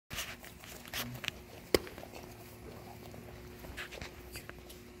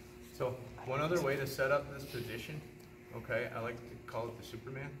So one other way to set up this position, okay, I like to call it the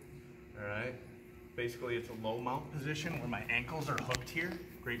Superman, all right? Basically, it's a low mount position where my ankles are hooked here,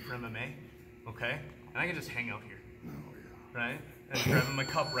 great for MMA, okay? And I can just hang out here, right? And grabbing my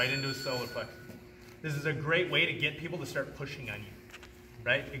cup right into his solar plexus. This is a great way to get people to start pushing on you,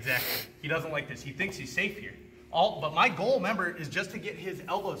 right? Exactly. He doesn't like this. He thinks he's safe here. But my goal, remember, is just to get his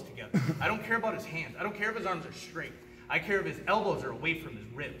elbows together. I don't care about his hands. I don't care if his arms are straight. I care if his elbows are away from his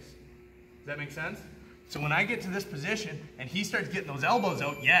ribs. Does that make sense? So when I get to this position and he starts getting those elbows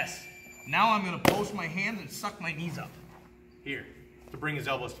out, yes. Now I'm going to post my hands and suck my knees up here to bring his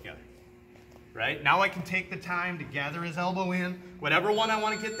elbows together. Right? Now I can take the time to gather his elbow in. Whatever one I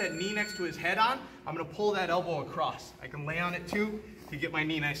want to get that knee next to his head on, I'm going to pull that elbow across. I can lay on it too to get my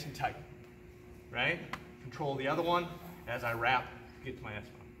knee nice and tight. Right? Control the other one as I wrap, get to my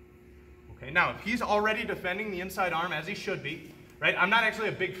S-spine. Okay, now if he's already defending the inside arm as he should be, right? I'm not actually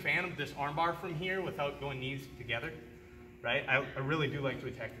a big fan of this arm bar from here without going knees together, right? I really do like to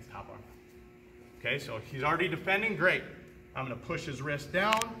attack this top arm. Okay, so if he's already defending, great. I'm gonna push his wrist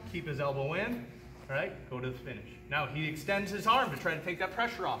down, keep his elbow in, all right? Go to the finish. Now he extends his arm to try to take that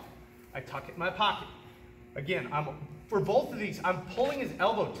pressure off. I tuck it in my pocket. Again, for both of these, I'm pulling his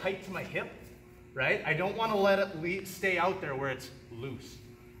elbow tight to my hip, right? I don't wanna let it stay out there where it's loose.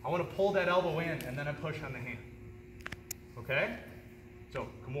 I wanna pull that elbow in and then I push on the hand, okay? So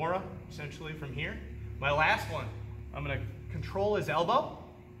Kimura, essentially from here. My last one, I'm gonna control his elbow,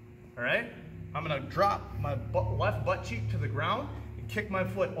 all right? I'm gonna drop my left butt cheek to the ground and kick my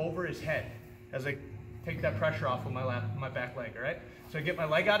foot over his head as I take that pressure off of my back leg, all right? So I get my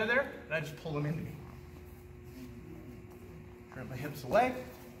leg out of there and I just pull him into me. Grab my hips away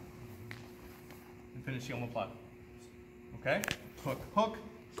and finish the Oma Plata. Okay? Hook, hook,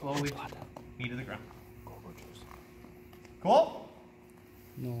 slowly, knee to the ground. Cool?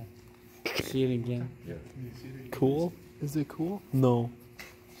 No. See it again. Yeah. Cool? Is it cool? No.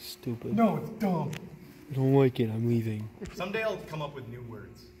 Stupid. No, it's dumb. I don't like it. I'm leaving. Someday I'll come up with new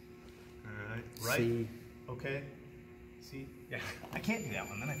words. Alright. Right? See. Okay. See? Yeah. I can't do that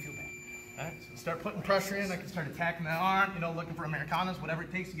one, then I feel bad. Alright? So start putting pressure in. I can start attacking that arm, looking for Americanas, whatever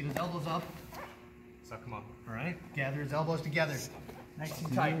it takes to get his elbows up. Suck him up. Alright? Gather his elbows together. Nice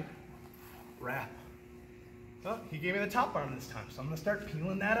and tight. Wrap. Oh, he gave me the top arm this time, so I'm going to start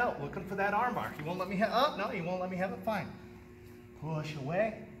peeling that out, looking for that arm bar. He won't let me have no, he won't let me have it. Fine. Push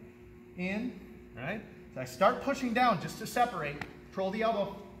away. In. Right? So I start pushing down just to separate. Control the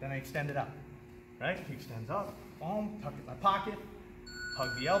elbow. Then I extend it up. Right? He extends up. Boom. Tuck it in my pocket.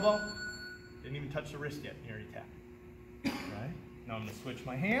 Hug the elbow. Didn't even touch the wrist yet. You already tapped. Right? Now I'm going to switch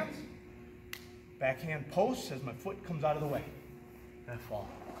my hands. Backhand post as my foot comes out of the way. And I fall.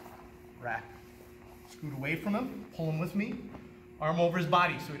 Wrap. Scoot away from him, pull him with me, arm over his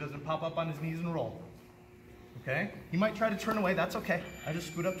body so he doesn't pop up on his knees and roll. Okay? He might try to turn away, that's okay. I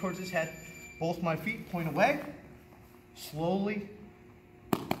just scoot up towards his head, both my feet point away, slowly,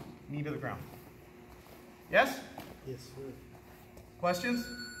 knee to the ground. Yes? Yes, sir. Questions?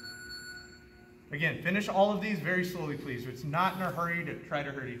 Again, finish all of these very slowly, please. It's not in a hurry to try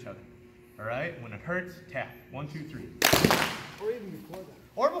to hurt each other. All right? When it hurts, tap. 1, 2, 3. Or even before that.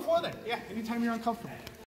 Or before then. Yeah, anytime you're uncomfortable.